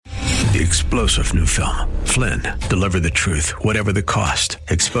The explosive new film, Flynn, deliver the truth, whatever the cost,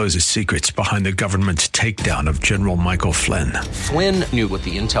 exposes secrets behind the government's takedown of General Michael Flynn. Flynn knew what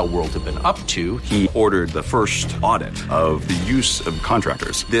the intel world had been up to. He ordered the first audit of the use of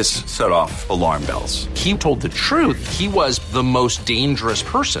contractors. This set off alarm bells. He told the truth. He was the most dangerous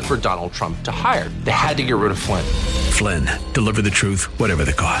person for Donald Trump to hire. They had to get rid of Flynn. Flynn, deliver the truth, whatever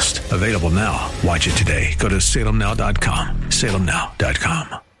the cost. Available now. Watch it today. Go to salemnow.com.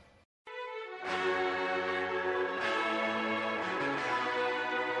 salemnow.com.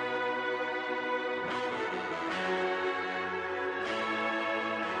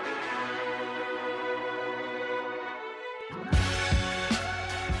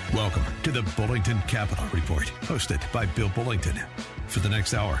 Welcome to the Bullington Capital Report, hosted by Bill Bullington. For the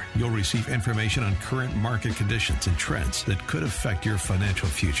next hour, you'll receive information on current market conditions and trends that could affect your financial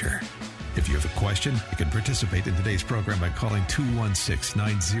future. If you have a question, you can participate in today's program by calling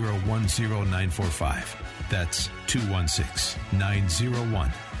 216-901-0945. That's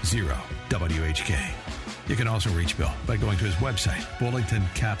 216-901-0WHK. You can also reach Bill by going to his website,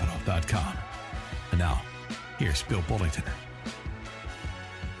 bullingtoncapital.com. And now, here's Bill Bullington.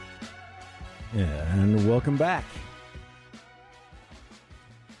 And welcome back.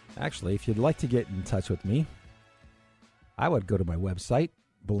 Actually, if you'd like to get in touch with me, I would go to my website,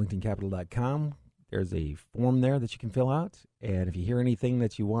 bullingtoncapital.com. There's a form there that you can fill out. And if you hear anything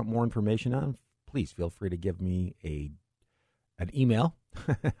that you want more information on, please feel free to give me an email.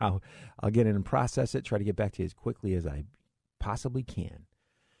 I'll get in and process it, try to get back to you as quickly as I possibly can.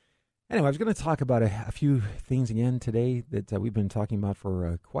 Anyway, I was going to talk about a few things again today that we've been talking about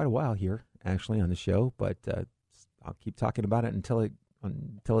for quite a while here, actually, on the show. But I'll keep talking about it until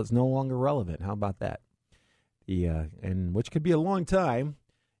it's no longer relevant. How about that? And which could be a long time,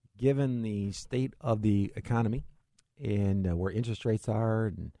 given the state of the economy and where interest rates are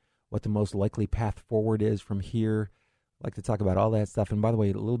and what the most likely path forward is from here. I'd like to talk about all that stuff. And by the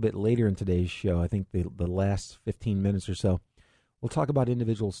way, a little bit later in today's show, I think the last 15 minutes or so, we'll talk about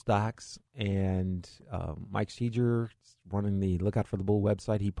individual stocks. And Mike Seeger, running the Lookout for the Bull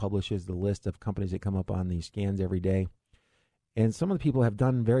website, he publishes the list of companies that come up on the scans every day. And some of the people have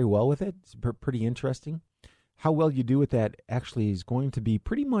done very well with it. It's pretty interesting. How well you do with that actually is going to be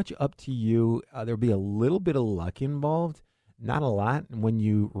pretty much up to you. There'll be a little bit of luck involved, not a lot. And when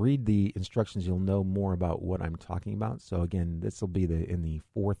you read the instructions, you'll know more about what I'm talking about. So again, this will be the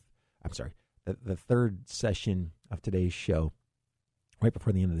third session of today's show. Right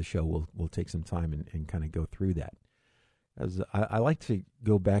before the end of the show, we'll take some time and kind of go through that. As I like to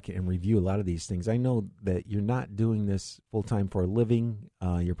go back and review a lot of these things. I know that you're not doing this full-time for a living.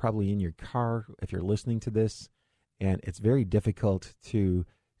 You're probably in your car if you're listening to this, and it's very difficult to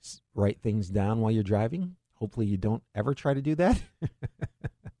write things down while you're driving. Hopefully you don't ever try to do that.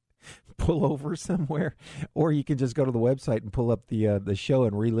 Pull over somewhere, or you can just go to the website and pull up the show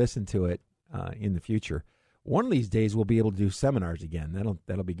and re-listen to it in the future. One of these days we'll be able to do seminars again.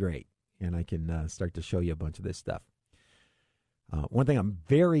 That'll be great, and I can start to show you a bunch of this stuff. One thing I'm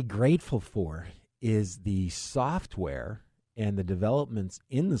very grateful for is the software and the developments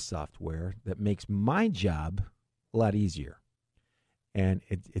in the software that makes my job a lot easier. And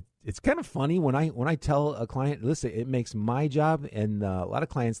it's kind of funny when I tell a client, listen, it makes my job, and a lot of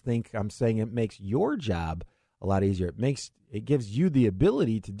clients think I'm saying it makes your job a lot easier. It gives you the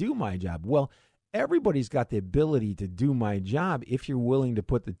ability to do my job. Well, everybody's got the ability to do my job if you're willing to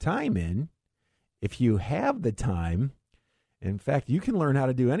put the time in, if you have the time. In fact, you can learn how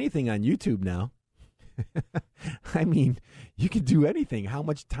to do anything on YouTube now. I mean, you can do anything. How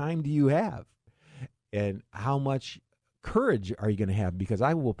much time do you have? And how much courage are you going to have? Because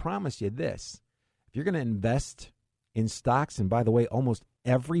I will promise you this. If you're going to invest in stocks, and by the way, almost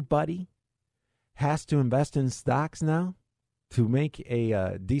everybody has to invest in stocks now to make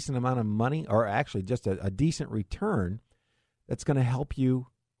a decent amount of money, or actually just a decent return that's going to help you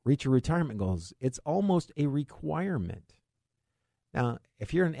reach your retirement goals. It's almost a requirement. Now,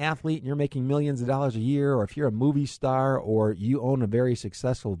 if you're an athlete and you're making millions of dollars a year, or if you're a movie star, or you own a very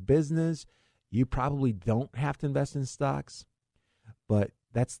successful business, you probably don't have to invest in stocks, but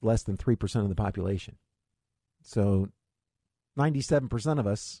that's less than 3% of the population. So 97% of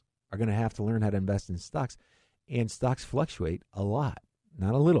us are going to have to learn how to invest in stocks, and stocks fluctuate a lot,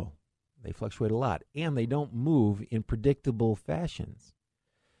 not a little. They fluctuate a lot, and they don't move in predictable fashions.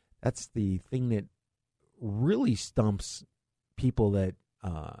 That's the thing that really stumps people that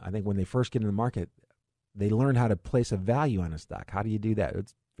I think when they first get in the market, they learn how to place a value on a stock. How do you do that?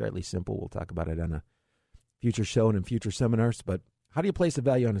 It's fairly simple. We'll talk about it on a future show and in future seminars. But how do you place a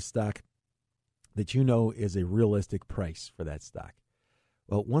value on a stock that you know is a realistic price for that stock?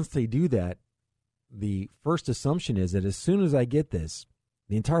 Well, once they do that, the first assumption is that as soon as I get this,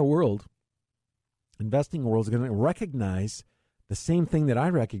 the entire world, investing world, is going to recognize the same thing that I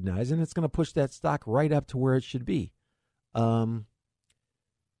recognize, and it's going to push that stock right up to where it should be.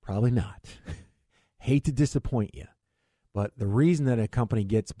 Probably not. Hate to disappoint you. But the reason that a company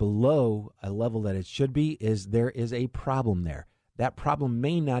gets below a level that it should be is there is a problem there. That problem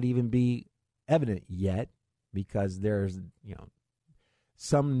may not even be evident yet because there's,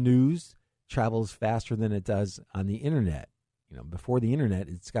 some news travels faster than it does on the internet. Before the internet,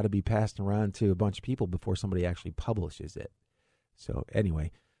 it's got to be passed around to a bunch of people before somebody actually publishes it. So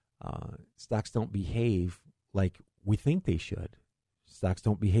anyway, stocks don't behave like we think they should. Stocks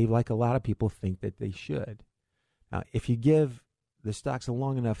don't behave like a lot of people think that they should. Now, if you give the stocks a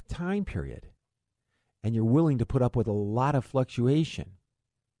long enough time period and you're willing to put up with a lot of fluctuation,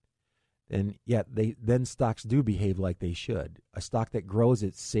 then stocks do behave like they should. A stock that grows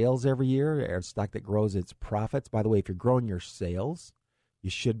its sales every year, or a stock that grows its profits. By the way, if you're growing your sales, you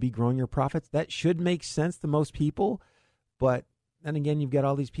should be growing your profits. That should make sense to most people. But then again, you've got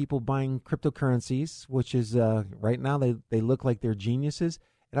all these people buying cryptocurrencies, which is right now they look like they're geniuses.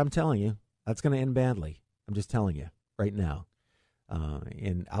 And I'm telling you, that's going to end badly. I'm just telling you right now.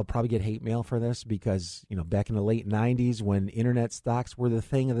 And I'll probably get hate mail for this because, back in the late 90s when internet stocks were the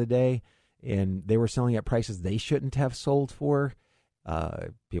thing of the day and they were selling at prices they shouldn't have sold for,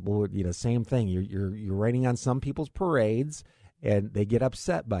 people would, same thing. You're writing on some people's parades and they get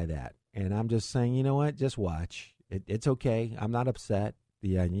upset by that. And I'm just saying, you know what? Just watch. It's okay. I'm not upset.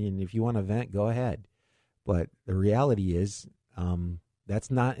 And if you want to vent, go ahead. But the reality is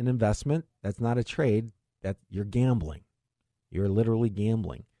that's not an investment. That's not a trade. That you're gambling. You're literally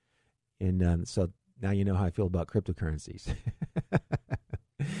gambling. And so now you know how I feel about cryptocurrencies.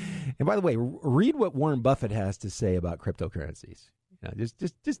 And by the way, read what Warren Buffett has to say about cryptocurrencies.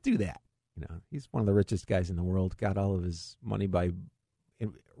 Just do that. He's one of the richest guys in the world. Got all of his money by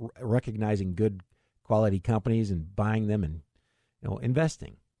recognizing good quality companies and buying them and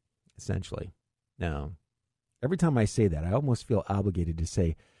investing, essentially. Now, every time I say that, I almost feel obligated to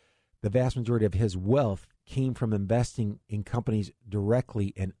say the vast majority of his wealth came from investing in companies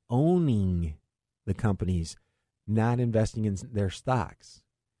directly and owning the companies, not investing in their stocks.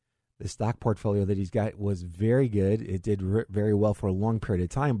 The stock portfolio that he's got was very good. It did very well for a long period of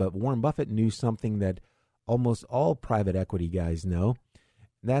time, but Warren Buffett knew something that almost all private equity guys know.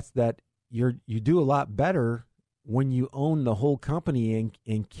 That's that you do a lot better when you own the whole company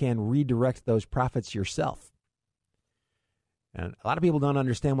and can redirect those profits yourself. And a lot of people don't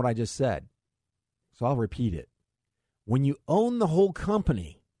understand what I just said, so I'll repeat it. When you own the whole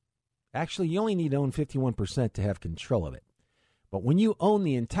company, actually you only need to own 51% to have control of it. But when you own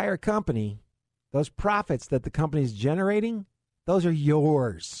the entire company, those profits that the company is generating, those are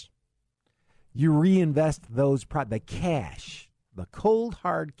yours. You reinvest those the cash, the cold,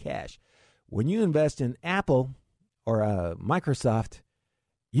 hard cash. When you invest in Apple or Microsoft,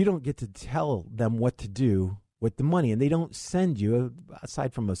 you don't get to tell them what to do with the money, and they don't send you,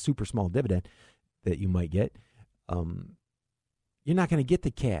 aside from a super small dividend that you might get, you're not going to get the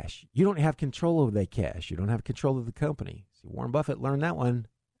cash. You don't have control over that cash. You don't have control of the company. See, Warren Buffett learned that one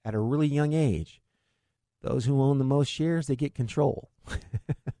at a really young age. Those who own the most shares, they get control.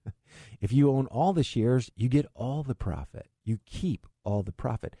 If you own all the shares, you get all the profit. You keep all the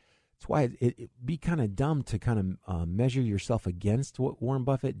profit. That's why it'd be kind of dumb to kind of measure yourself against what Warren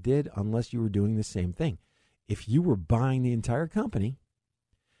Buffett did unless you were doing the same thing. If you were buying the entire company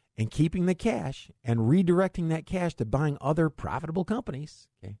and keeping the cash and redirecting that cash to buying other profitable companies,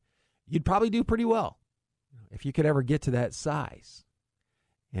 okay, you'd probably do pretty well if you could ever get to that size.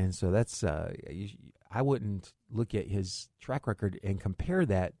 And so that's I wouldn't look at his track record and compare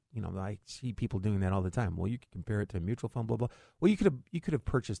that. I see people doing that all the time. Well, you could compare it to a mutual fund, blah, blah. Well, you could have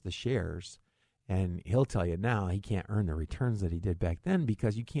purchased the shares, and he'll tell you now he can't earn the returns that he did back then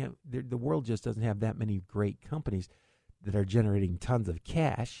because you can't. The world just doesn't have that many great companies that are generating tons of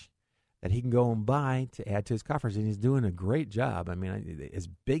cash that he can go and buy to add to his coffers, and he's doing a great job. I mean, as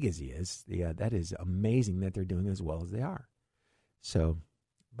big as he is, that is amazing that they're doing as well as they are. So,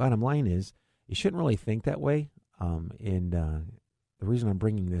 bottom line is, you shouldn't really think that way. The reason I'm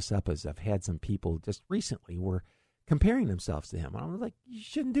bringing this up is I've had some people just recently were comparing themselves to him. And I was like, you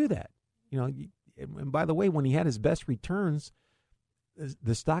shouldn't do that. And by the way, when he had his best returns,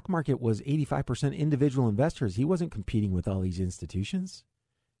 the stock market was 85% individual investors. He wasn't competing with all these institutions.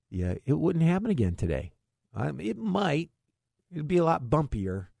 Yeah, it wouldn't happen again today. It might. It'd be a lot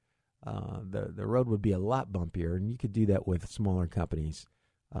bumpier. The road would be a lot bumpier, and you could do that with smaller companies.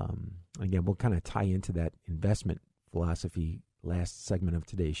 Again, we'll kind of tie into that investment philosophy last segment of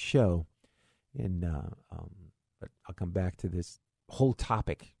today's show, and but I'll come back to this whole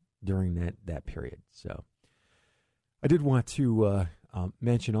topic during that period. So I did want to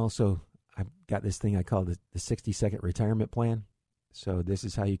mention also, I've got this thing I call the 60-second retirement plan. So this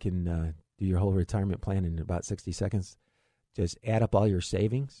is how you can do your whole retirement plan in about 60 seconds. Just add up all your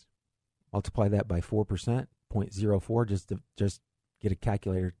savings, multiply that by 4%, 0.04, just get a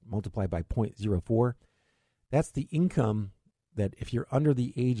calculator, multiply by 0.04. That's the income that if you're under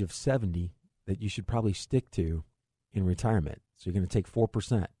the age of 70 that you should probably stick to in retirement. So you're going to take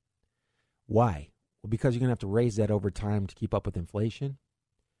 4%. Why? Well, because you're going to have to raise that over time to keep up with inflation.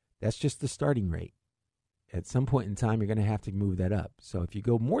 That's just the starting rate. At some point in time, you're going to have to move that up. So if you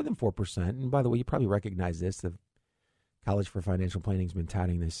go more than 4%, and by the way, you probably recognize this, the College for Financial Planning has been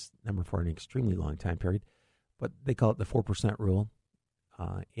touting this number for an extremely long time period, but they call it the 4% rule,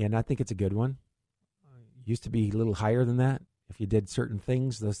 and I think it's a good one. It used to be a little higher than that. If you did certain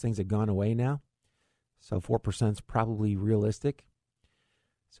things, those things have gone away now. So 4% is probably realistic.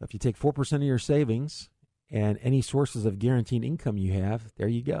 So if you take 4% of your savings and any sources of guaranteed income you have, there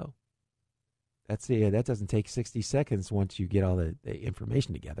you go. That doesn't take 60 seconds once you get all the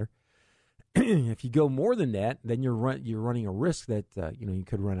information together. If you go more than that, then you're running a risk that you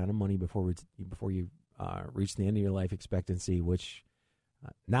could run out of money before you reach the end of your life expectancy, which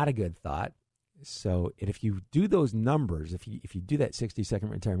not a good thought. So if you do those numbers, if you do that 60-second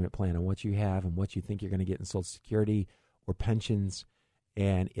retirement plan on what you have and what you think you're going to get in Social Security or pensions,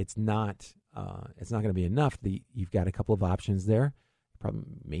 and it's not going to be enough, you've got a couple of options there. You probably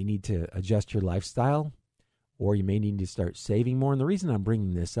may need to adjust your lifestyle, or you may need to start saving more. And the reason I'm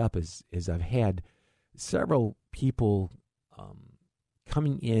bringing this up is I've had several people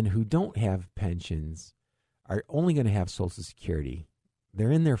coming in who don't have pensions, are only going to have Social Security.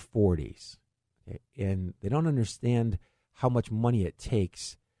 They're in their 40s, okay, and they don't understand how much money it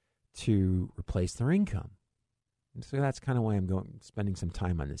takes to replace their income. And so that's kind of why I'm spending some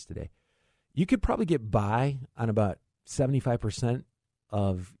time on this today. You could probably get by on about 75%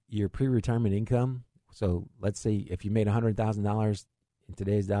 of your pre-retirement income. So let's say if you made $100,000 in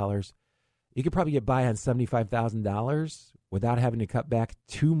today's dollars, you could probably get by on $75,000 without having to cut back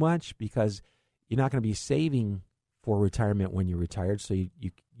too much, because you're not going to be saving for retirement when you're retired. So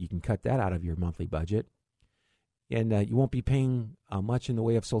you can cut that out of your monthly budget. And you won't be paying much in the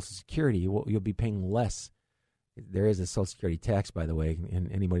way of Social Security. You'll be paying less. There is a Social Security tax, by the way, and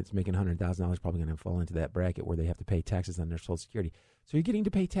anybody that's making $100,000 is probably going to fall into that bracket where they have to pay taxes on their Social Security. So you're getting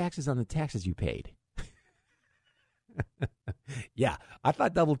to pay taxes on the taxes you paid. Yeah, I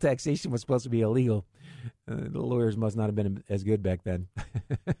thought double taxation was supposed to be illegal. The lawyers must not have been as good back then.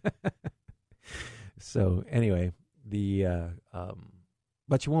 So anyway,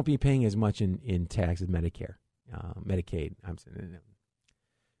 but you won't be paying as much in tax as Medicare, Medicaid,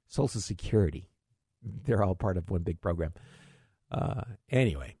 Social Security. They're all part of one big program.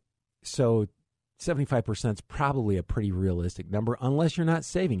 Anyway, so 75% is probably a pretty realistic number, unless you're not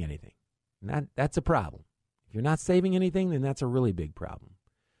saving anything. And that's a problem. If you're not saving anything, then that's a really big problem.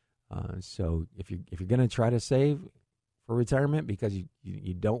 So if you're going to try to save for retirement because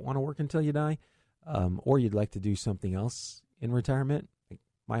you don't want to work until you die, or you'd like to do something else in retirement,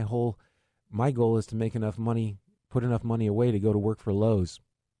 my goal is to make enough money, put enough money away to go to work for Lowe's,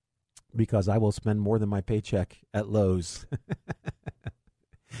 because I will spend more than my paycheck at Lowe's.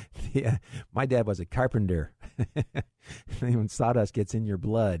 Yeah, my dad was a carpenter. Even sawdust gets in your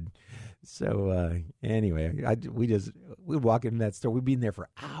blood. So anyway, we'd walk in that store. We'd be in there for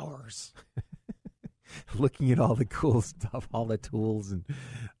hours looking at all the cool stuff, all the tools. And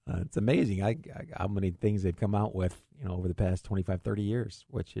it's amazing how many things they've come out with, over the past 25, 30 years,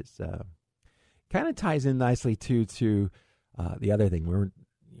 which is kind of ties in nicely to the other thing. We're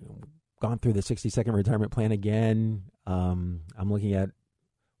gone through the 60-second retirement plan again. I'm looking at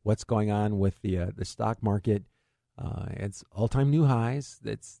what's going on with the stock market. It's all-time new highs.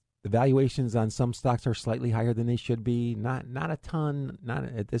 The valuations on some stocks are slightly higher than they should be. Not a ton, not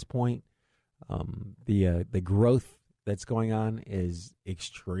at this point. The growth that's going on is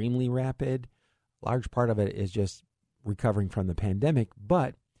extremely rapid. Large part of it is just recovering from the pandemic,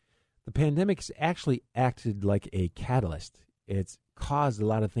 but the pandemic's actually acted like a catalyst. It's caused a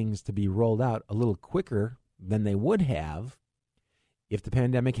lot of things to be rolled out a little quicker than they would have if the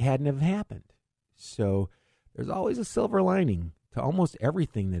pandemic hadn't have happened. So there's always a silver lining to almost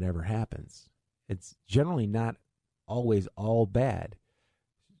everything that ever happens. It's generally not always all bad.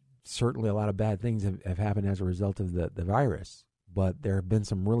 Certainly a lot of bad things have happened as a result of the virus, but there have been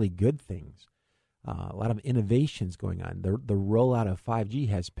some really good things. A lot of innovations going on. The rollout of 5G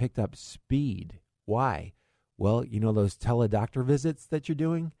has picked up speed. Why? Well, you know those teledoctor visits that you're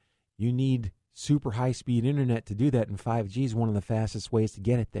doing? You need super high-speed internet to do that, and 5G is one of the fastest ways to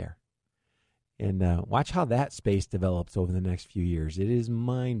get it there. And watch how that space develops over the next few years. It is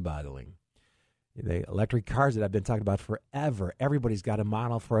mind-boggling. The electric cars that I've been talking about forever, everybody's got a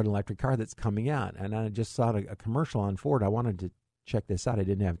model for an electric car that's coming out. And I just saw a commercial on Ford. I wanted to check this out. I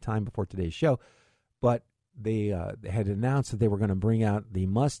didn't have time before today's show. But they had announced that they were going to bring out the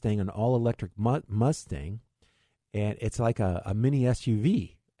Mustang, an all-electric Mustang. And it's like a mini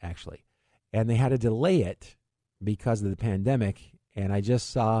SUV, actually. And they had to delay it because of the pandemic. And I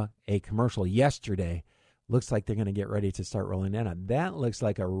just saw a commercial yesterday. Looks like they're going to get ready to start rolling that out. That looks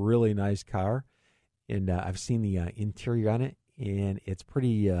like a really nice car. And I've seen the interior on it, and it's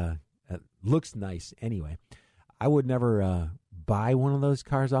pretty, it looks nice anyway. I would never buy one of those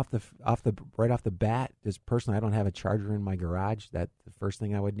cars right off the bat. Just personally, I don't have a charger in my garage. That's the first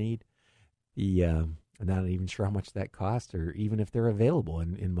thing I would need. I'm not even sure how much that costs, or even if they're available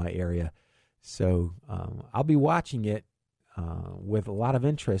in my area. So I'll be watching it with a lot of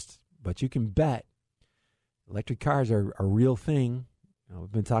interest, but you can bet electric cars are a real thing. We've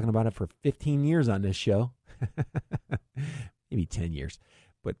been talking about it for 15 years on this show, maybe 10 years.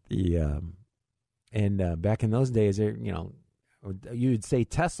 But back in those days, you'd say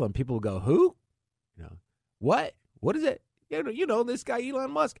Tesla, and people would go, "Who? What? What is it? This guy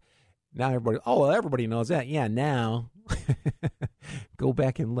Elon Musk." Now everybody knows that. Yeah, now go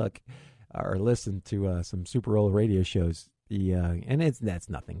back and look or listen to some super old radio shows. That's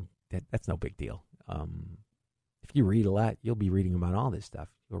nothing. That's no big deal. If you read a lot, you'll be reading about all this stuff.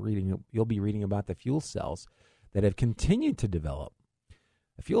 You'll be reading about the fuel cells that have continued to develop.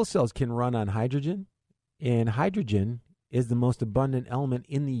 The fuel cells can run on hydrogen, and hydrogen is the most abundant element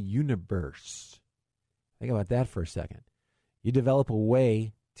in the universe. Think about that for a second. You develop a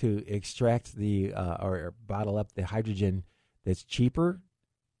way to extract or bottle up the hydrogen that's cheaper.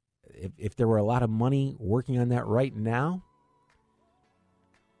 If there were a lot of money working on that right now,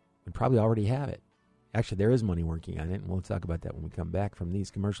 we'd probably already have it. Actually, there is money working on it, and we'll talk about that when we come back from these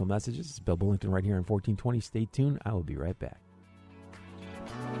commercial messages. It's Bill Bullington right here on 1420. Stay tuned. I will be right back.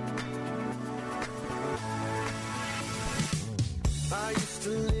 I used to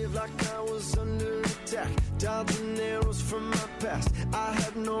live like I was under attack, dodging arrows from my past. I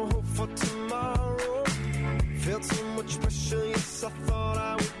had no hope for tomorrow. Felt so much pressure, yes, I thought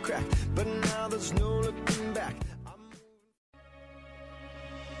I would crack, but now there's no looking back.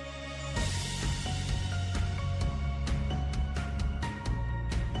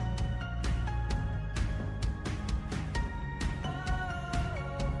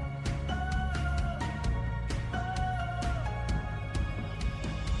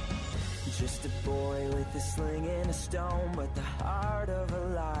 Just a boy with a sling and a stone, but the heart of a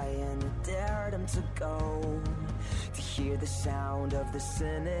lion. I dared him to go, to hear the sound of the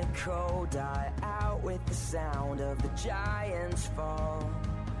cynical die out with the sound of the giants fall.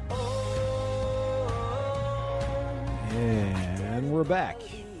 And we're back.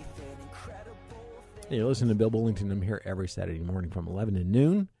 You're listening to Bill Bullington. I'm here every Saturday morning from 11 to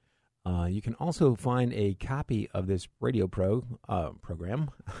noon. You can also find a copy of this radio program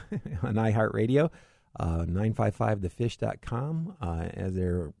on iHeartRadio, 955thefish.com, as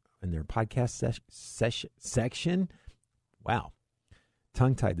in their podcast section. Wow,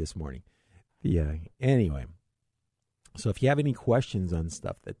 tongue-tied this morning. Anyway, so if you have any questions on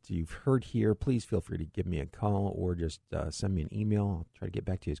stuff that you've heard here, please feel free to give me a call or just send me an email. I'll try to get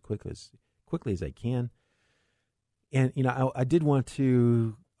back to you as quickly as I can. And I did want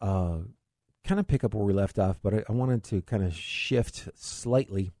to kind of pick up where we left off, but I wanted to kind of shift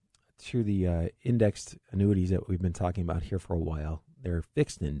slightly to the indexed annuities that we've been talking about here for a while. They're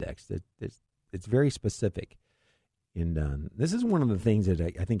fixed indexed. It's very specific. And this is one of the things that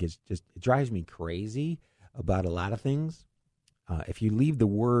I think it drives me crazy about a lot of things. If you leave the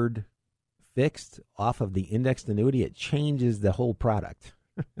word fixed off of the indexed annuity, it changes the whole product.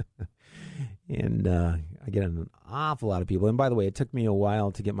 And I get an awful lot of people. And by the way, it took me a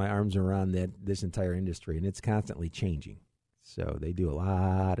while to get my arms around this entire industry, and it's constantly changing. So they do a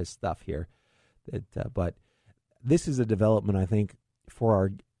lot of stuff here. But this is a development, I think, for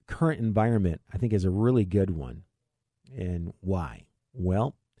our current environment, I think is a really good one. And why?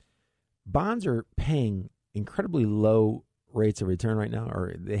 Well, bonds are paying incredibly low rates of return right now,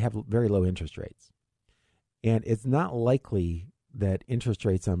 or they have very low interest rates. And it's not likely that interest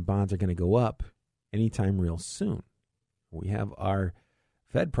rates on bonds are going to go up anytime real soon. We have our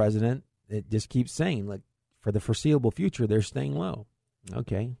Fed president that just keeps saying, like, for the foreseeable future, they're staying low.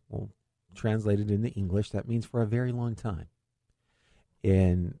 Okay, well, translated into English, that means for a very long time.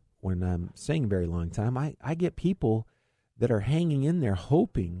 And when I'm saying very long time, I get people that are hanging in there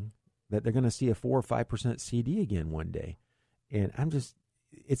hoping that they're going to see a 4 or 5% CD again one day. And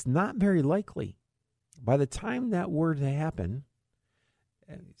it's not very likely. By the time that were to happen,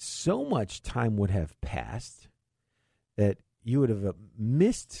 so much time would have passed that you would have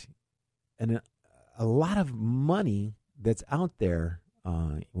missed a lot of money that's out there,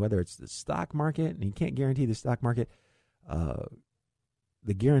 whether it's the stock market, and you can't guarantee the stock market.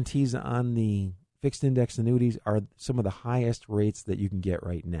 The guarantees on the fixed index annuities are some of the highest rates that you can get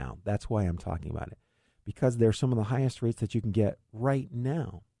right now. That's why I'm talking about it, because they're some of the highest rates that you can get right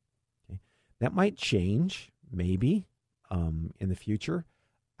now. Okay? That might change, maybe, in the future.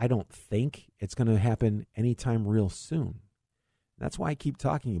 I don't think it's going to happen anytime real soon. That's why I keep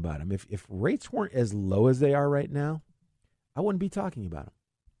talking about them. If rates weren't as low as they are right now, I wouldn't be talking about them.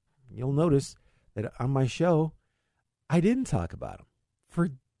 You'll notice that on my show, I didn't talk about them. For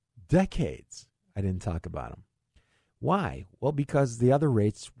decades, I didn't talk about them. Why? Well, because the other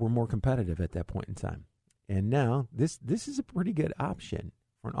rates were more competitive at that point in time. And now this is a pretty good option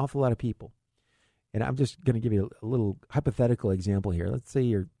for an awful lot of people. And I'm just going to give you a little hypothetical example here. Let's say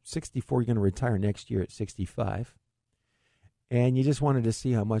you're 64, you're going to retire next year at 65. And you just wanted to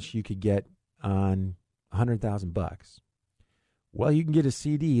see how much you could get on $100,000. Well, you can get a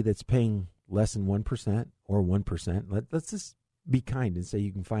CD that's paying less than 1% or 1%. Let's just be kind and say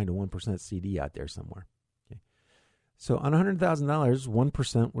you can find a 1% CD out there somewhere. Okay. So on $100,000,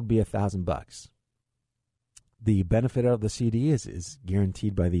 1% would be $1,000. The benefit of the CD is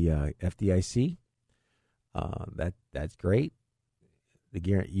guaranteed by the FDIC. That's great.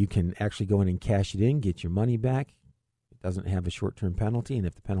 You can actually go in and cash it in, get your money back. It doesn't have a short-term penalty, and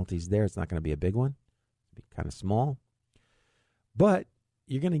if the penalty's there, it's not going to be a big one. It'll be kind of small. But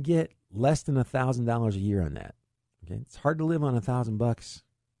you're going to get less than $1,000 a year on that. Okay, it's hard to live on $1,000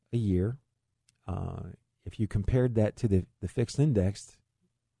 a year. If you compared that to the fixed indexed,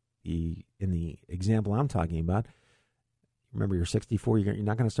 in the example I'm talking about, remember you're 64. You're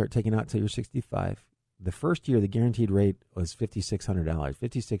not going to start taking out until you're 65. The first year, the guaranteed rate was $5,600,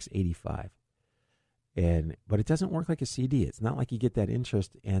 $5,685, but it doesn't work like a CD. It's not like you get that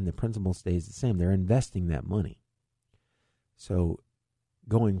interest and the principal stays the same. They're investing that money. So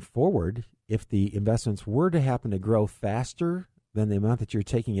going forward, if the investments were to happen to grow faster than the amount that you're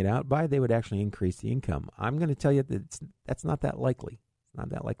taking it out by, they would actually increase the income. I'm going to tell you that that's not that likely. It's not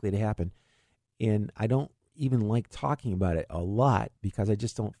that likely to happen. And I don't even like talking about it a lot because I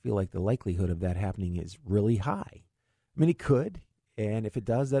just don't feel like the likelihood of that happening is really high. I mean, it could, and if it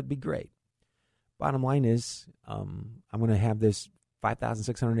does, that'd be great. Bottom line is, I'm going to have this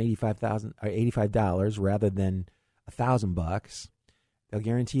 $5,685 rather than $1,000. They'll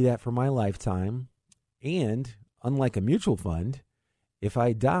guarantee that for my lifetime, and unlike a mutual fund, if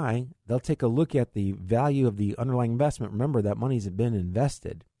I die, they'll take a look at the value of the underlying investment. Remember, that money's been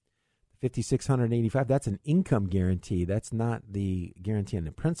invested. $5,685, that's an income guarantee. That's not the guarantee on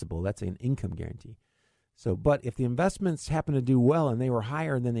the principal. That's an income guarantee. So, but if the investments happen to do well and they were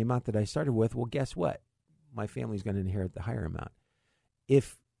higher than the amount that I started with, well, guess what? My family's going to inherit the higher amount.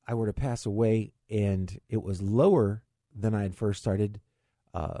 If I were to pass away and it was lower than I had first started,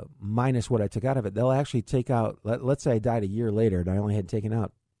 minus what I took out of it, they'll actually take out, let's say I died a year later and I only had taken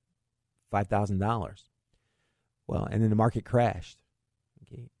out $5,000. Well, and then the market crashed.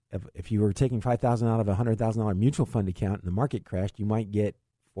 Okay. If you were taking $5,000 out of a $100,000 mutual fund account and the market crashed, you might get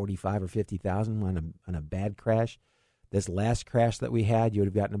 $45,000 or $50,000 on a bad crash. This last crash that we had, you would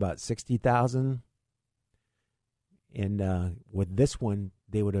have gotten about $60,000. And with this one,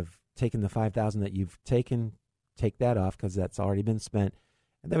 they would have taken the $5,000 that you've taken, take that off because that's already been spent,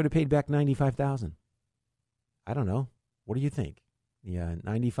 and they would have paid back $95,000. I don't know. What do you think? Yeah,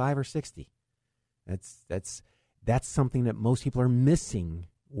 95 or 60? That's something that most people are missing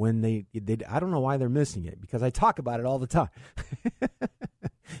when they I don't know why they're missing it, because I talk about it all the time.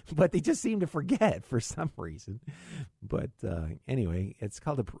 But they just seem to forget for some reason. But anyway, it's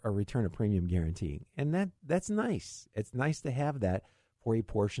called a return of premium guarantee. And that's nice. It's nice to have that for a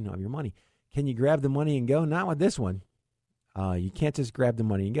portion of your money. Can you grab the money and go? Not with this one. You can't just grab the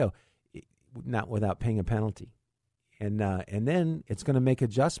money and go, not without paying a penalty. And then it's going to make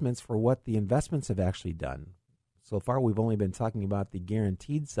adjustments for what the investments have actually done. So far, we've only been talking about the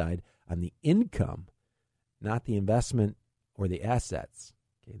guaranteed side on the income, not the investment or the assets.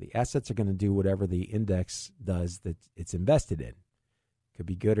 Okay, the assets are going to do whatever the index does that it's invested in. Could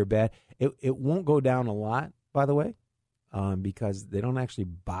be good or bad. It won't go down a lot, by the way, because they don't actually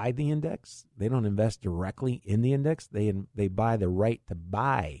buy the index. They don't invest directly in the index. They buy the right to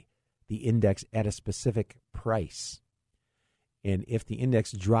buy the index at a specific price. And if the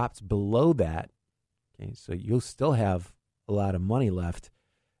index drops below that, okay, so you'll still have a lot of money left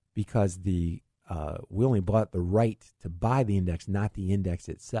because we only bought the right to buy the index, not the index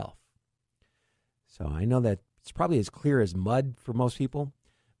itself. So I know that it's probably as clear as mud for most people,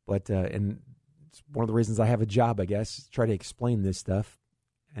 but and it's one of the reasons I have a job, I guess, try to explain this stuff.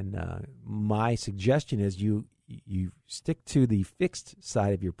 And my suggestion is you stick to the fixed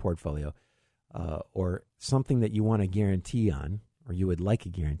side of your portfolio or something that you want a guarantee on, or you would like a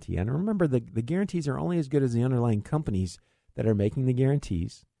guarantee on. And remember, the guarantees are only as good as the underlying companies that are making the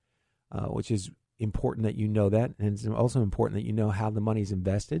guarantees, which is important that you know that. And it's also important that you know how the money's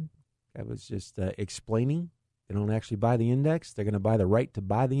invested. I was just explaining. They don't actually buy the index. They're going to buy the right to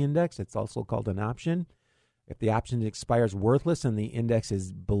buy the index. It's also called an option. If the option expires worthless and the index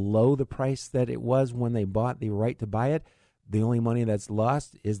is below the price that it was when they bought the right to buy it, the only money that's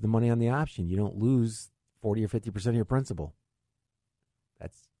lost is the money on the option. You don't lose 40 or 50% of your principal.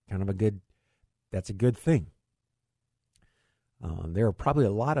 That's kind of a good thing. There are probably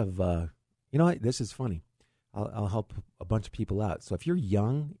a lot of, you know what, this is funny. I'll help a bunch of people out. So if you're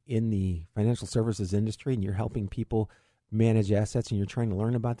young in the financial services industry and you're helping people manage assets and you're trying to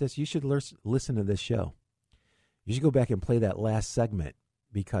learn about this, you should listen to this show. You should go back and play that last segment,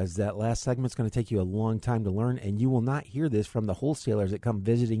 because that last segment's going to take you a long time to learn, and you will not hear this from the wholesalers that come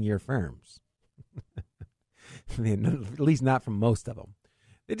visiting your firms. At least not from most of them.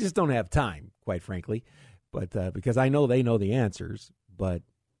 They just don't have time, quite frankly. But because I know they know the answers, but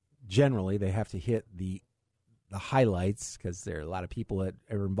generally they have to hit the highlights, because there are a lot of people that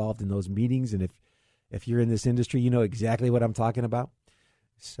are involved in those meetings, and if you're in this industry, you know exactly what I'm talking about.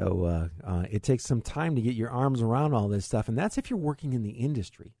 So it takes some time to get your arms around all this stuff, and that's if you're working in the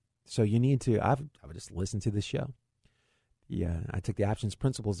industry. So you need to, I would just listen to the show. Yeah, I took the options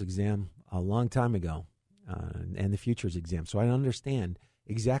principles exam a long time ago, and the futures exam, so I understand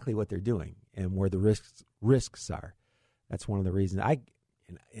exactly what they're doing and where the risks are. That's one of the reasons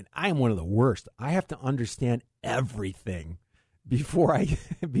I am one of the worst. I have to understand everything before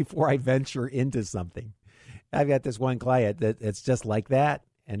I venture into something. I've got this one client that's just like that,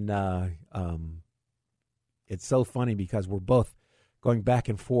 and it's so funny because we're both going back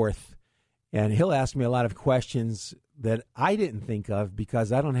and forth, and he'll ask me a lot of questions that I didn't think of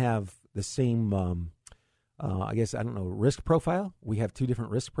because I don't have the same, risk profile. We have two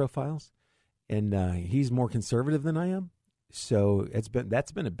different risk profiles, and he's more conservative than I am. So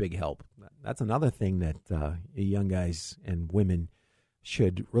that's been a big help. That's another thing that young guys and women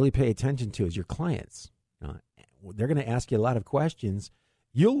should really pay attention to is your clients. They're going to ask you a lot of questions.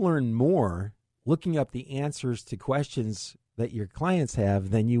 You'll learn more looking up the answers to questions that your clients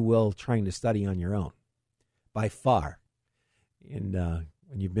have than you will trying to study on your own, by far. And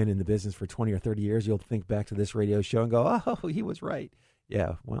when you've been in the business for 20 or 30 years, you'll think back to this radio show and go, oh, he was right.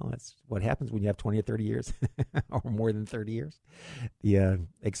 Yeah, well, that's what happens when you have 20 or 30 years or more than 30 years, the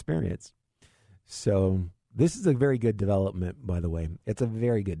experience. So this is a very good development, by the way. It's a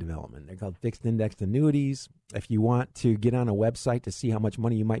very good development. They're called fixed indexed annuities. If you want to get on a website to see how much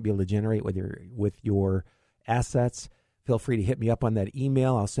money you might be able to generate with your assets, feel free to hit me up on that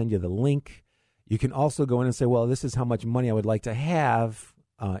email. I'll send you the link. You can also go in and say, well, this is how much money I would like to have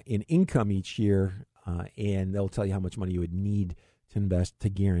in income each year, and they'll tell you how much money you would need to invest to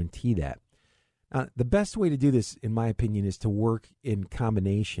guarantee that. The best way to do this, in my opinion, is to work in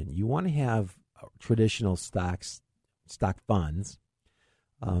combination. You want to have traditional stock funds,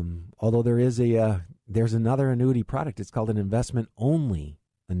 although there's another annuity product. It's called an investment-only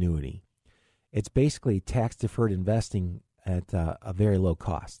annuity. It's basically tax-deferred investing at a very low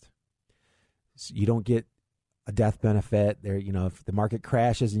cost. So you don't get a death benefit there. You know, if the market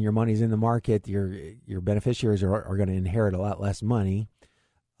crashes and your money's in the market, your beneficiaries are going to inherit a lot less money.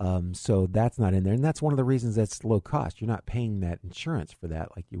 So that's not in there. And that's one of the reasons that's low cost. You're not paying that insurance for that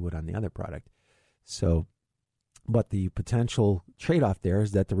like you would on the other product. So, but the potential trade-off there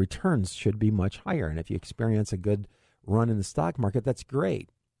is that the returns should be much higher. And if you experience a good run in the stock market, that's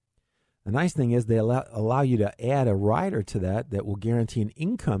great. The nice thing is they allow you to add a rider to that will guarantee an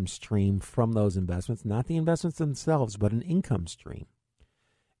income stream from those investments, not the investments themselves, but an income stream.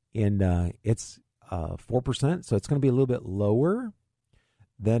 And it's 4%, so it's going to be a little bit lower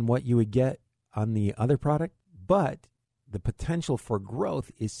than what you would get on the other product, but the potential for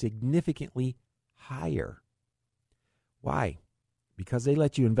growth is significantly higher. Why? Because they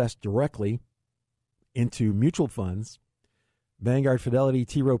let you invest directly into mutual funds, Vanguard, Fidelity,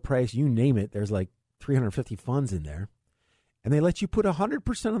 T. Rowe Price, you name it. There's like 350 funds in there. And they let you put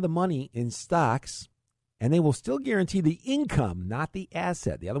 100% of the money in stocks, and they will still guarantee the income, not the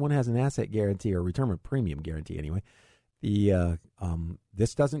asset. The other one has an asset guarantee or return of premium guarantee anyway.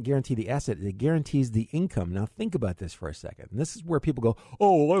 This doesn't guarantee the asset; it guarantees the income. Now, think about this for a second. And this is where people go,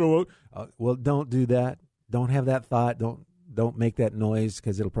 "Oh, I don't know." Well, don't do that. Don't have that thought. Don't make that noise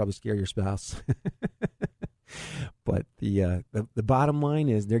because it'll probably scare your spouse. But the bottom line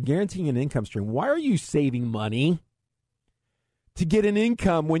is they're guaranteeing an income stream. Why are you saving money to get an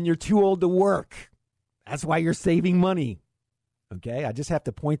income when you're too old to work? That's why you're saving money. Okay, I just have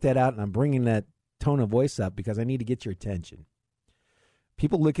to point that out, and I'm bringing that tone of voice up because I need to get your attention.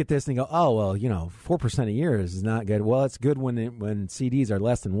 People look at this and go, "Oh, well, 4% a year is not good." Well, it's good when CDs are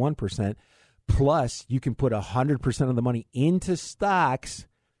less than 1%. Plus, you can put 100% of the money into stocks.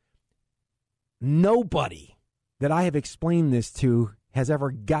 Nobody that I have explained this to has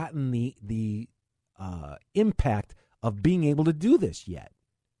ever gotten the impact of being able to do this yet.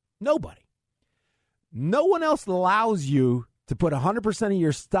 Nobody. No one else allows you to put 100%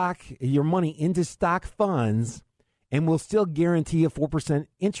 of your money into stock funds and will still guarantee a 4%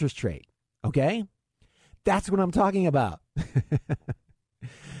 interest rate. Okay? That's what I'm talking about.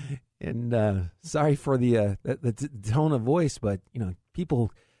 And sorry for the tone of voice, but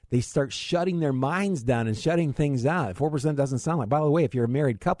people, they start shutting their minds down and shutting things out. 4% doesn't sound like. By the way, if you're a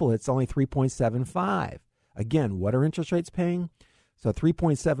married couple, it's only 3.75. Again, what are interest rates paying? So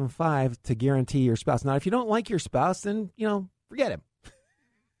 3.75 to guarantee your spouse. Now, if you don't like your spouse, then forget him.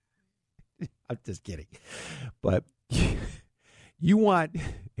 I'm just kidding. But if you want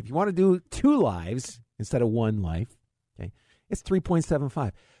to do 2 lives instead of 1 life, okay, it's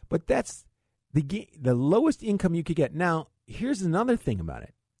 3.75. But that's the lowest income you could get. Now, here's another thing about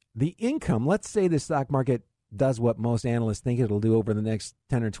it. The income, let's say the stock market does what most analysts think it'll do over the next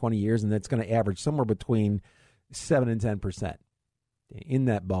 10 or 20 years, and that's going to average somewhere between 7 and 10%, in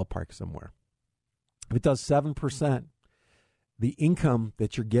that ballpark somewhere. If it does 7%, the income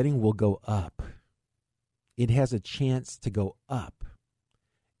that you're getting will go up. It has a chance to go up.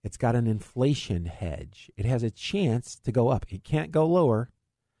 It's got an inflation hedge. It has a chance to go up. It can't go lower.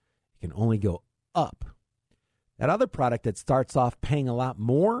 It can only go up. That other product that starts off paying a lot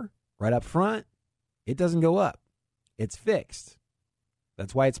more right up front, it doesn't go up. It's fixed.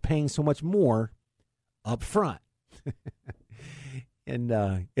 That's why it's paying so much more up front.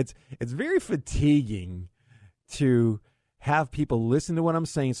 And it's very fatiguing to have people listen to what I'm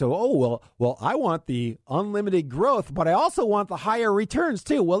saying. So, well, I want the unlimited growth, but I also want the higher returns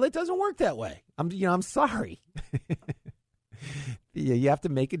too. Well, it doesn't work that way. I'm sorry. You have to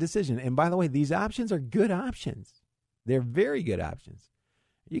make a decision. And by the way, these options are good options. They're very good options.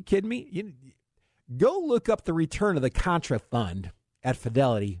 Are you kidding me? Go look up the return of the Contra Fund at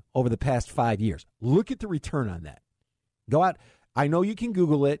Fidelity over the past 5 years. Look at the return on that. Go out. I know you can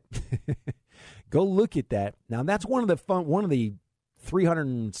Google it. Go look at that. Now, that's one of the 300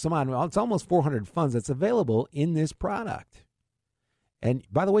 and some odd, it's almost 400 funds that's available in this product. And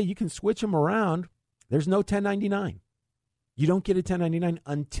by the way, you can switch them around. There's no 1099. You don't get a 1099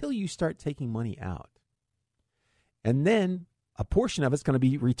 until you start taking money out. And then a portion of it's going to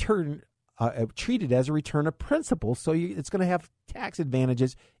be treated as a return of principal. So it's going to have tax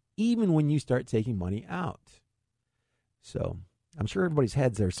advantages even when you start taking money out. So I'm sure everybody's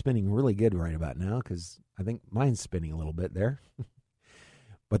heads are spinning really good right about now because I think mine's spinning a little bit there.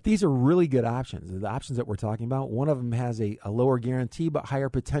 But these are really good options. The options that we're talking about, one of them has a lower guarantee but higher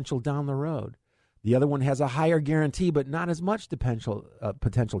potential down the road. The other one has a higher guarantee but not as much potential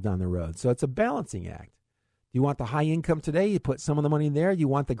down the road. So it's a balancing act. You want the high income today, you put some of the money there. You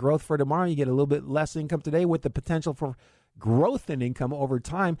want the growth for tomorrow, you get a little bit less income today with the potential for growth in income over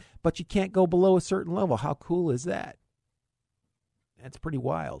time, but you can't go below a certain level. How cool is that? That's pretty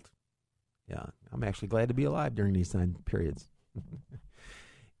wild. Yeah, I'm actually glad to be alive during these time periods.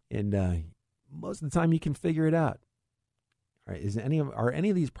 And most of the time you can figure it out. All right, are any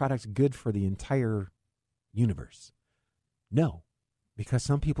of these products good for the entire universe? No, because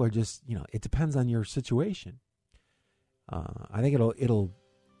some people are just, it depends on your situation. I think it'll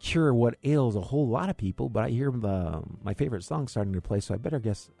cure what ails a whole lot of people, but I hear my favorite song starting to play, so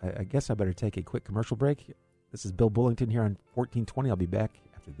I guess I better take a quick commercial break. This is Bill Bullington here on 1420. I'll be back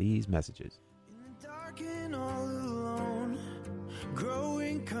after these messages. In the dark and all alone,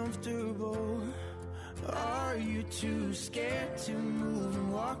 growing comfortable. Are you too scared to move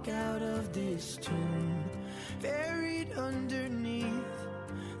and walk out of this tomb? Buried underneath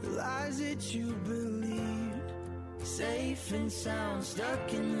the lies that you believed. Safe and sound,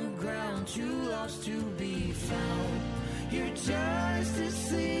 stuck in the ground, too lost to be found. You're just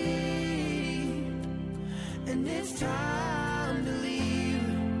asleep, and it's time to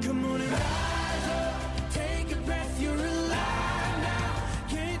leave. Come on and rise up, take a breath, you're alive now.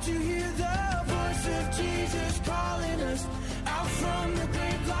 Can't you hear the voice of Jesus calling us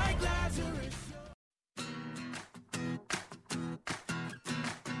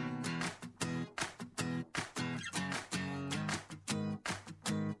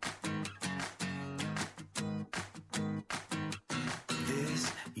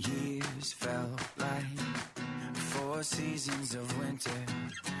seasons of winter,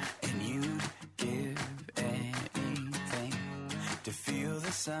 and you'd give anything to feel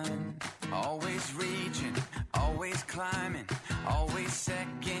the sun. Always reaching, always climbing, always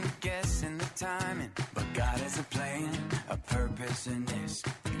second guessing the timing. But God has a plan, a purpose in this.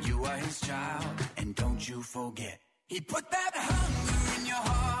 You are his child, and don't you forget, he put that hunger in your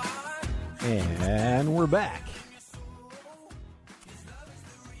heart. And we're back.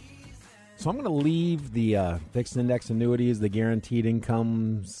 So I'm going to leave the fixed index annuities, the guaranteed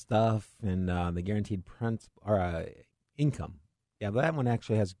income stuff, and the guaranteed income. Yeah, that one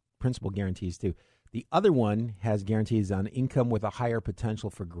actually has principal guarantees too. The other one has guarantees on income with a higher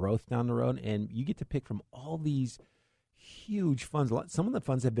potential for growth down the road, and you get to pick from all these huge funds. Some of the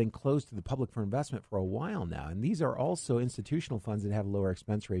funds have been closed to the public for investment for a while now, and these are also institutional funds that have lower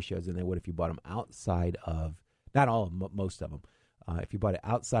expense ratios than they would if you bought them outside of, not all of them, but most of them. If you bought it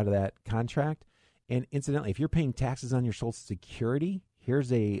outside of that contract. And incidentally, if you're paying taxes on your Social Security,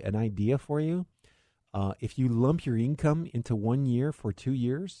 here's an idea for you. If you lump your income into 1 year for 2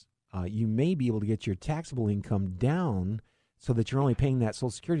 years, you may be able to get your taxable income down so that you're only paying that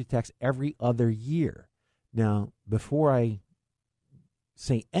Social Security tax every other year. Now, before I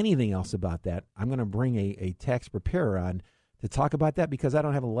say anything else about that, I'm going to bring a tax preparer on to talk about that because I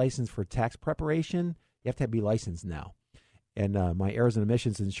don't have a license for tax preparation. You have to be licensed now. And my errors and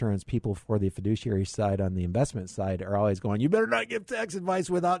omissions insurance people for the fiduciary side on the investment side are always going, you better not give tax advice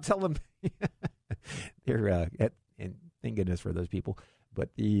without telling me. They're and thank goodness for those people. But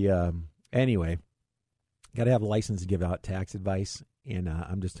anyway, got to have a license to give out tax advice. And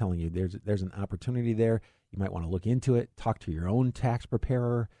I'm just telling you, there's an opportunity there. You might want to look into it. Talk to your own tax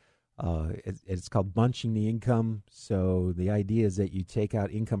preparer. It's called bunching the income. So the idea is that you take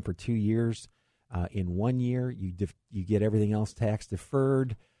out income for 2 years. In 1 year, you get everything else tax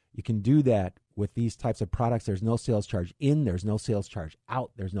deferred. You can do that with these types of products. There's no sales charge in. There's no sales charge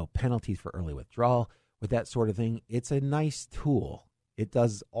out. There's no penalties for early withdrawal. With that sort of thing, it's a nice tool. It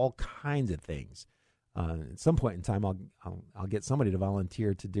does all kinds of things. At some point in time, I'll get somebody to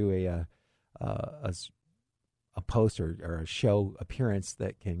volunteer to do a post or a show appearance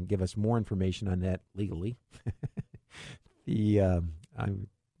that can give us more information on that legally. It's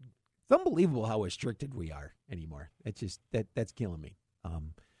unbelievable how restricted we are anymore. It's just that's killing me.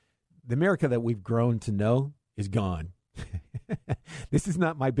 The America that we've grown to know is gone. This is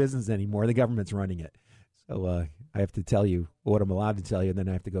not my business anymore. The government's running it. So I have to tell you what I'm allowed to tell you, and then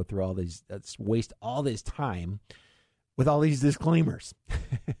I have to go through all these, waste all this time with all these disclaimers.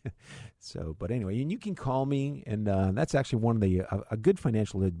 So, but anyway, and you can call me, and that's actually one of a good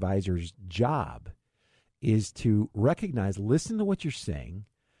financial advisor's job is to recognize, listen to what you're saying,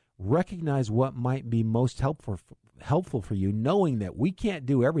 recognize what might be most helpful for you, knowing that we can't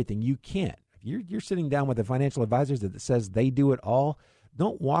do everything. You can't. If you're sitting down with a financial advisor that says they do it all,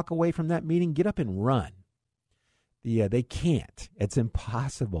 don't walk away from that meeting. Get up and run. They can't. It's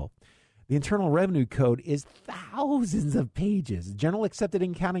impossible. The Internal Revenue Code is thousands of pages. General Accepted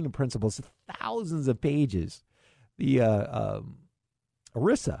Accounting Principles, thousands of pages. The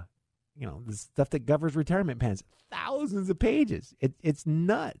ERISA, the stuff that governs retirement plans, thousands of pages. It's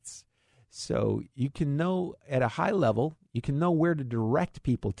nuts. So you can know at a high level, you can know where to direct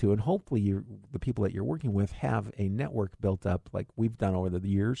people to, and hopefully the people that you're working with have a network built up like we've done over the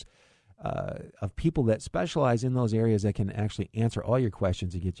years of people that specialize in those areas that can actually answer all your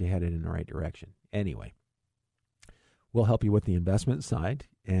questions and get you headed in the right direction. Anyway, we'll help you with the investment side,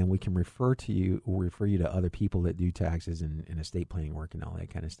 and we can refer you to other people that do taxes and estate planning work and all that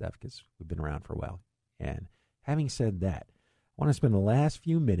kind of stuff because we've been around for a while. And having said that, I want to spend the last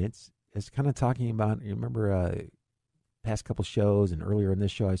few minutes just kind of talking about, you remember past couple shows and earlier in this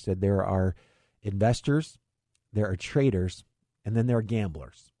show I said there are investors, there are traders, and then there are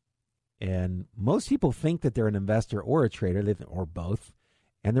gamblers. And most people think that they're an investor or a trader, or both,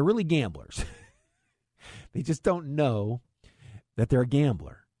 and they're really gamblers. They just don't know that they're a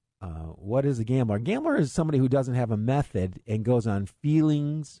gambler. What is a gambler? A gambler is somebody who doesn't have a method and goes on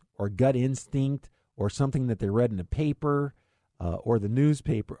feelings or gut instinct or something that they read in the paper or the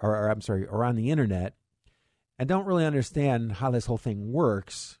newspaper, or on the internet, and don't really understand how this whole thing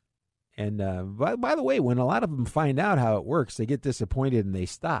works. And by the way, when a lot of them find out how it works, they get disappointed and they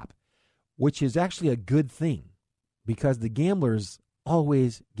stop, which is actually a good thing because the gamblers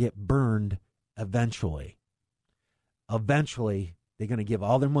always get burned eventually. Eventually, they're going to give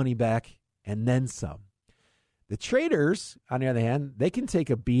all their money back and then some. The traders, on the other hand, they can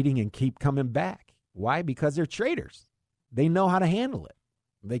take a beating and keep coming back. Why? Because they're traders. They know how to handle it.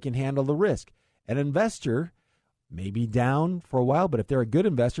 They can handle the risk. An investor may be down for a while, but if they're a good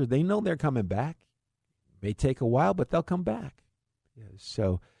investor, they know they're coming back. May take a while, but they'll come back. Yeah,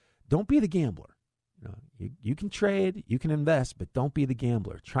 so don't be the gambler. You can trade, you can invest, but don't be the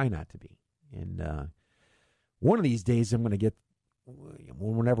gambler. Try not to be. And one of these days, I'm going to get,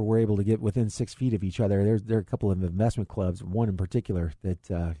 whenever we're able to get within 6 feet of each other, there are a couple of investment clubs, one in particular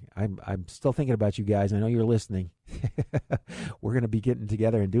that I'm still thinking about you guys. I know you're listening. We're going to be getting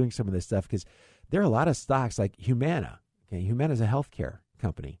together and doing some of this stuff because there are a lot of stocks like Humana. Okay, Humana is a healthcare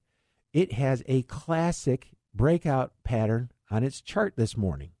company. It has a classic breakout pattern on its chart this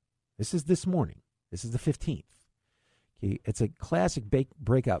morning. This is this morning. This is the 15th. Okay, it's a classic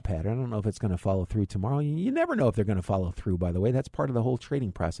breakout pattern. I don't know if it's going to follow through tomorrow. You never know if they're going to follow through, by the way. That's part of the whole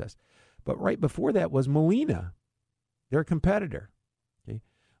trading process. But right before that was Molina, their competitor. Okay,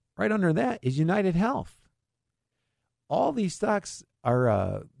 right under that is United Health. All these stocks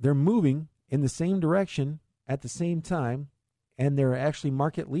are they're moving in the same direction at the same time, and they're actually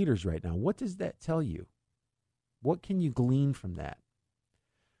market leaders right now. What does that tell you? What can you glean from that?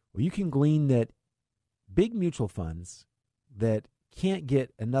 Well, you can glean that big mutual funds that can't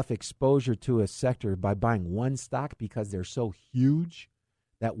get enough exposure to a sector by buying one stock because they're so huge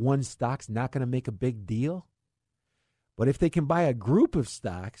that one stock's not going to make a big deal. But if they can buy a group of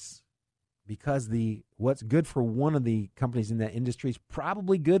stocks because what's good for one of the companies in that industry is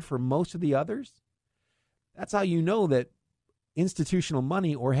probably good for most of the others, that's how you know that institutional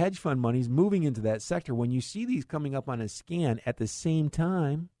money or hedge fund money is moving into that sector. When you see these coming up on a scan at the same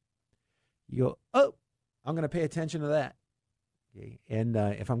time, you go, oh, I'm going to pay attention to that. Okay. And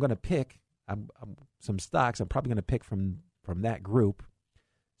if I'm going to pick some stocks, I'm probably going to pick from that group,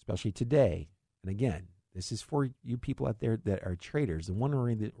 especially today. And again, this is for you people out there that are traders. And one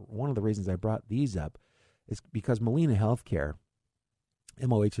of the reasons I brought these up is because Molina Healthcare,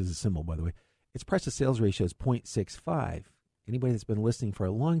 MOH is a symbol, by the way, its price-to-sales ratio is 0.65. Anybody that's been listening for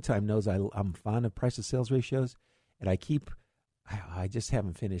a long time knows I'm fond of price-to-sales ratios, and I just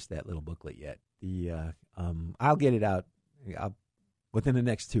haven't finished that little booklet yet. I'll get it out within the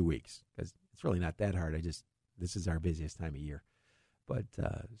next 2 weeks because it's really not that hard. This is our busiest time of year. But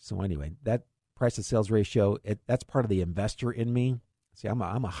so anyway, that price-to-sales ratio, that's part of the investor in me. See, I'm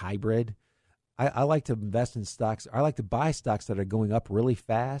a hybrid. I like to invest in stocks. I like to buy stocks that are going up really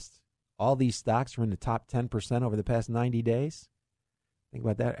fast. All these stocks are in the top 10% over the past 90 days. Think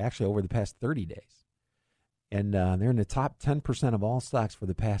about that. Actually, over the past 30 days. And they're in the top 10% of all stocks for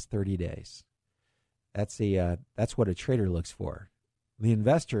the past 30 days. That's what a trader looks for. The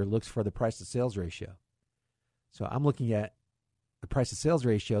investor looks for the price-to-sales ratio. So I'm looking at the price-to-sales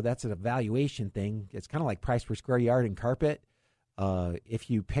ratio. That's an evaluation thing. It's kind of like price per square yard in carpet. If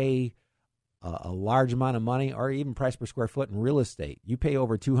you pay a large amount of money, or even price per square foot in real estate, you pay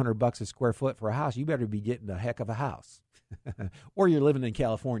over $200 a square foot for a house, you better be getting a heck of a house. Or you're living in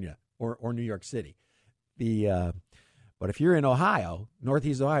California or New York City. But if you're in Ohio,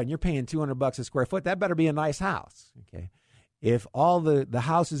 Northeast Ohio, and you're paying $200 a square foot, that better be a nice house. Okay, if all the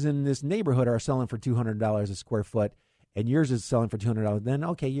houses in this neighborhood are selling for $200 a square foot, and yours is selling for $200, then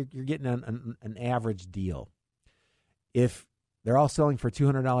okay, you're getting an average deal. If they're all selling for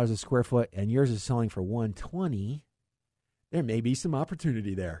 $200 a square foot, and yours is selling for $120, there may be some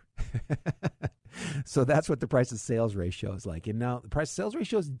opportunity there. So that's what the price-to-sales ratio is like. And now the price-to-sales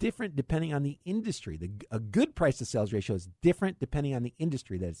ratio is different depending on the industry. A good price-to-sales ratio is different depending on the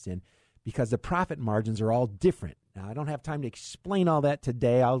industry that it's in because the profit margins are all different. Now, I don't have time to explain all that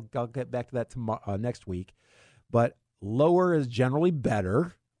today. I'll get back to that tomorrow, next week. But lower is generally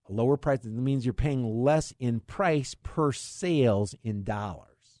better. A lower price means you're paying less in price per sales in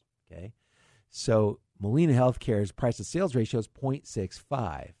dollars. Okay, so Molina Healthcare's price-to-sales ratio is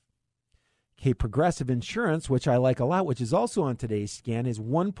 0.65. Okay, Progressive Insurance, which I like a lot, which is also on today's scan, is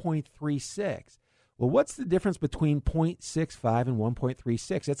 1.36. Well, what's the difference between 0.65 and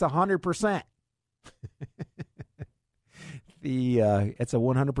 1.36? It's 100%. It's a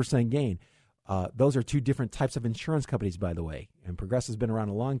 100% gain. Those are two different types of insurance companies, by the way. And Progressive's been around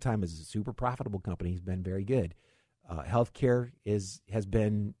a long time as a super profitable company. It's been very good. Healthcare has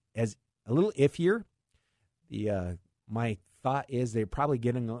been as a little iffier. My thought is they're probably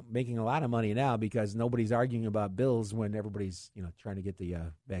making a lot of money now because nobody's arguing about bills when everybody's trying to get the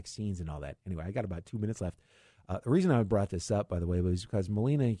vaccines and all that. Anyway, I got about 2 minutes left. The reason I brought this up, by the way, was because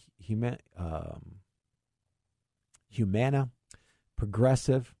Molina, Humana,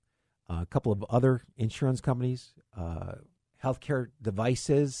 Progressive, a couple of other insurance companies, healthcare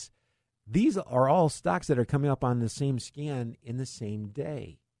devices. These are all stocks that are coming up on the same scan in the same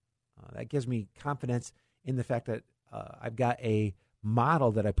day. That gives me confidence in the fact that I've got a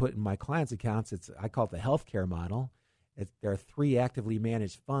model that I put in my clients' accounts. I call it the healthcare model, There are 3 actively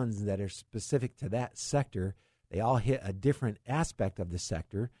managed funds that are specific to that sector. They all hit a different aspect of the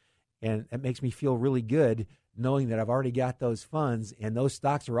sector, and it makes me feel really good knowing that I've already got those funds, and those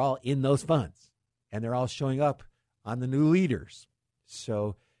stocks are all in those funds, and they're all showing up on the new leaders.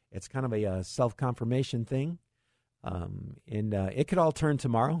 So it's kind of a self-confirmation thing, and it could all turn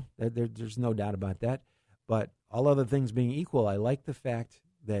tomorrow. There's no doubt about that. But all other things being equal, I like the fact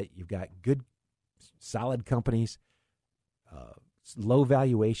that you've got good, solid companies, low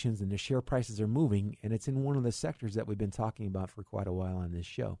valuations, and the share prices are moving, and it's in one of the sectors that we've been talking about for quite a while on this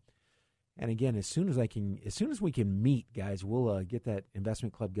show. And again, as soon as we can meet, guys, we'll get that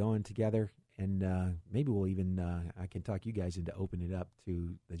investment club going together, and maybe we'll even I can talk you guys into opening it up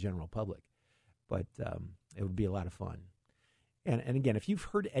to the general public. But it would be a lot of fun. And again, if you've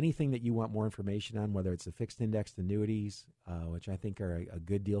heard anything that you want more information on, whether it's the fixed indexed annuities, which I think are a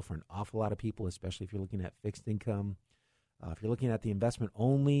good deal for an awful lot of people, especially if you're looking at fixed income. If you're looking at the investment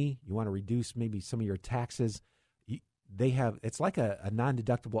only, you want to reduce maybe some of your taxes. It's like a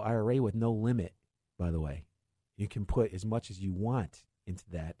non-deductible IRA with no limit, by the way. You can put as much as you want into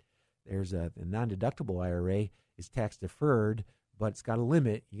that. There's a non-deductible IRA is tax deferred, but it's got a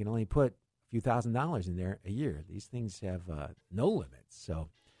limit. You can only put few $1,000s in there a year. These things have no limits. So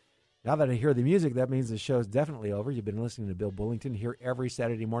now that I hear the music, that means the show's definitely over. You've been listening to Bill Bullington here every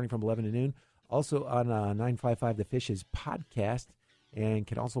Saturday morning from 11 to noon. Also on 955 The Fish's podcast, and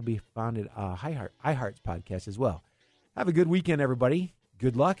can also be found at iHeart's podcast as well. Have a good weekend, everybody.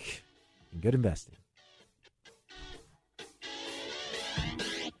 Good luck and good investing.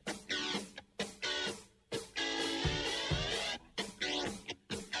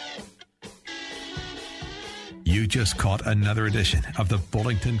 You just caught another edition of the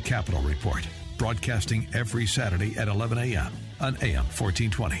Bullington Capital Report, broadcasting every Saturday at 11 a.m. on AM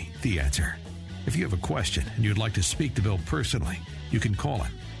 1420, The Answer. If you have a question and you'd like to speak to Bill personally, you can call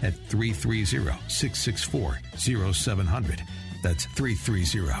him at 330-664-0700. That's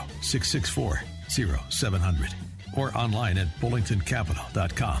 330-664-0700. Or online at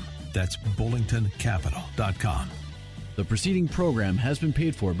bullingtoncapital.com. That's bullingtoncapital.com. The preceding program has been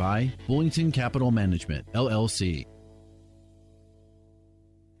paid for by Bullington Capital Management, LLC.